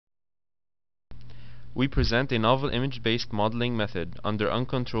We present a novel image-based modeling method under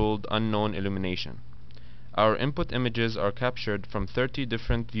uncontrolled, unknown illumination. Our input images are captured from 30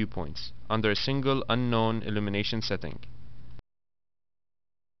 different viewpoints under a single unknown illumination setting.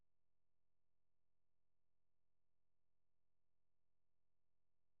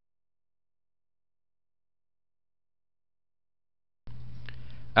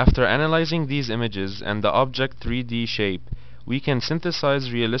 After analyzing these images and the object 3D shape, we can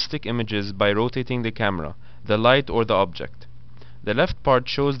synthesize realistic images by rotating the camera, the light, or the object. The left part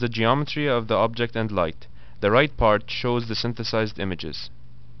shows the geometry of the object and light. The right part shows the synthesized images.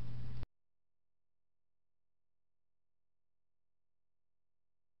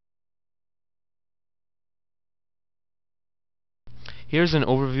 Here's an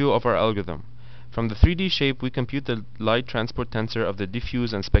overview of our algorithm. From the 3D shape, we compute the light transport tensor of the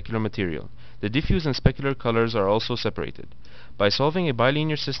diffuse and specular material. The diffuse and specular colors are also separated. By solving a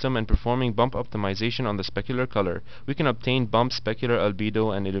bilinear system and performing bump optimization on the specular color, we can obtain bump specular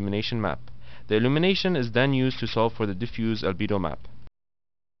albedo and illumination map. The illumination is then used to solve for the diffuse albedo map.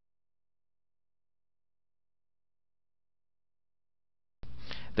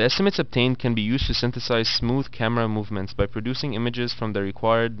 The estimates obtained can be used to synthesize smooth camera movements by producing images from the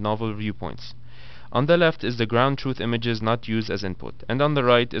required novel viewpoints. On the left is the ground truth images not used as input, and on the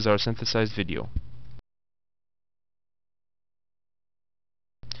right is our synthesized video.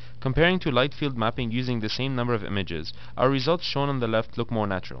 Comparing to light field mapping using the same number of images, our results shown on the left look more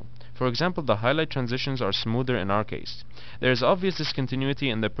natural. For example, the highlight transitions are smoother in our case. There is obvious discontinuity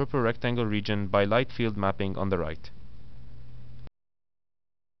in the purple rectangle region by light field mapping on the right.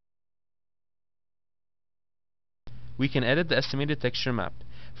 We can edit the estimated texture map.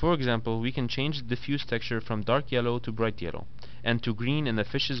 For example, we can change the diffuse texture from dark yellow to bright yellow, and to green in the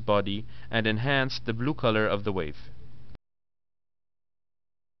fish's body, and enhance the blue color of the wave.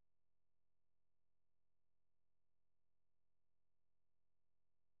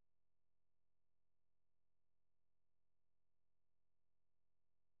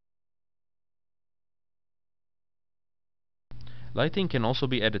 Lighting can also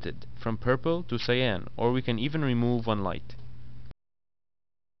be edited, from purple to cyan, or we can even remove one light.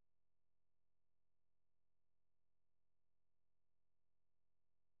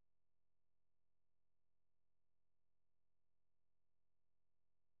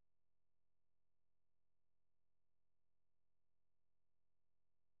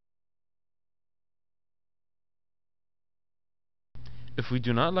 If we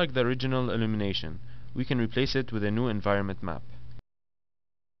do not like the original illumination, we can replace it with a new environment map.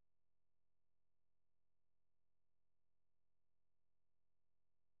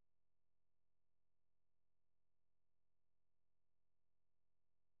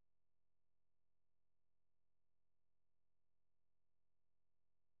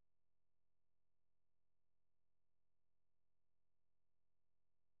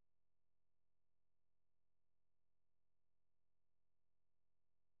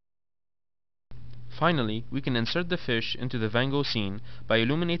 Finally, we can insert the fish into the Van Gogh scene by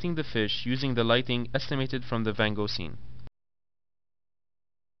illuminating the fish using the lighting estimated from the Van Gogh scene.